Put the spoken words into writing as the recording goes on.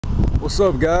What's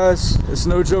up, guys? It's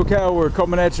No Joke Howard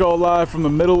coming at y'all live from the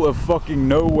middle of fucking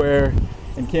nowhere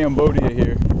in Cambodia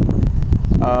here.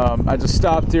 I just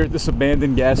stopped here at this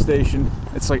abandoned gas station.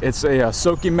 It's a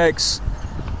Sokimex.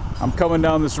 I'm coming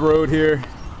down this road here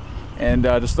and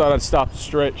just thought I'd stop to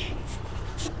stretch.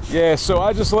 Yeah, so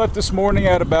I just left this morning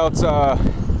at about, I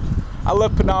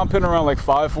left Phnom Penh around like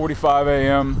 5:45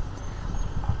 a.m.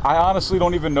 I honestly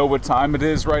don't even know what time it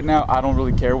is right now. I don't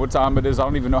really care what time it is. I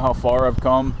don't even know how far I've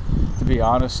come, to be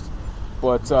honest.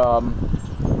 But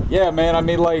yeah, man, I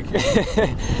mean, like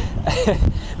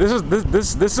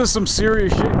this is some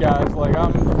serious shit, guys. Like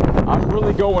I'm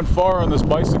really going far on this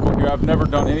bicycle here. I've never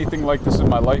done anything like this in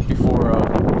my life before.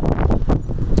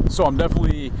 So I'm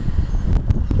definitely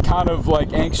kind of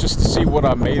like anxious to see what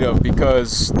I'm made of,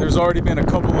 because there's already been a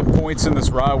couple of points in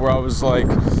this ride where I was like,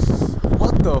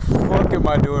 what the fuck am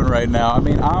I doing right now? I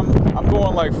mean, I'm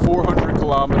going like 400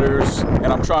 kilometers and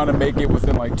I'm trying to make it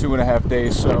within like 2.5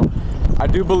 days. So I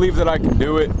do believe that I can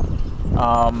do it.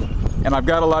 And I've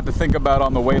got a lot to think about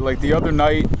on the way. Like the other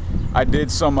night, I did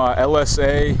some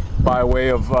LSA by way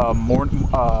of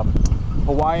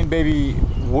Hawaiian baby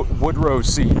woodrow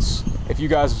seeds. If you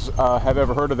guys have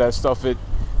ever heard of that stuff, it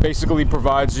basically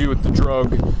provides you with the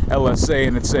drug LSA,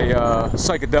 and it's a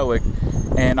psychedelic.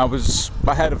 And I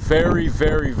had a very,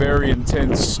 very, very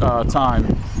intense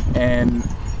time, and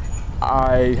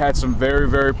I had some very,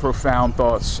 very profound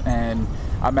thoughts, and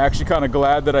I'm actually kind of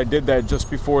glad that I did that just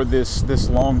before this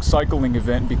long cycling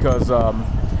event, because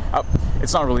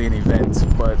it's not really an event,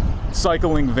 but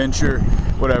cycling venture,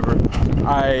 whatever.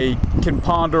 I can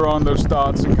ponder on those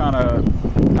thoughts and kind of,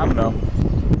 I don't know,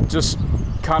 just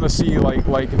kind of see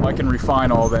like if I can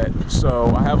refine all that.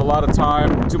 So I have a lot of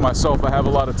time to myself. I have a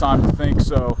lot of time to think,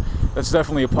 so that's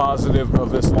definitely a positive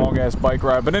of this long ass bike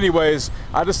ride. But anyways,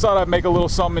 I just thought I'd make a little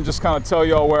something and just kind of tell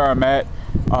y'all where I'm at.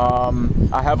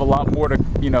 I have a lot more to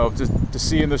to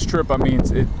see in this trip. I mean,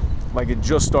 it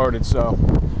just started. So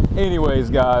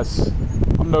anyways, guys,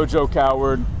 I'm No Joke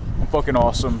Howard. I'm fucking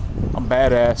awesome. I'm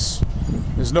badass.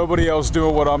 There's nobody else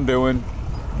doing what I'm doing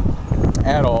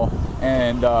at all,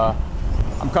 and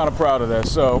I'm kind of proud of that.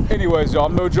 So anyways, y'all,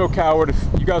 I'm No Joke Howard.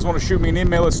 If you guys want to shoot me an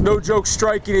email, it's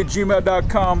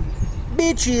nojokestriking@gmail.com.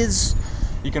 Bitches,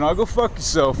 you can all go fuck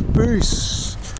yourself. Peace.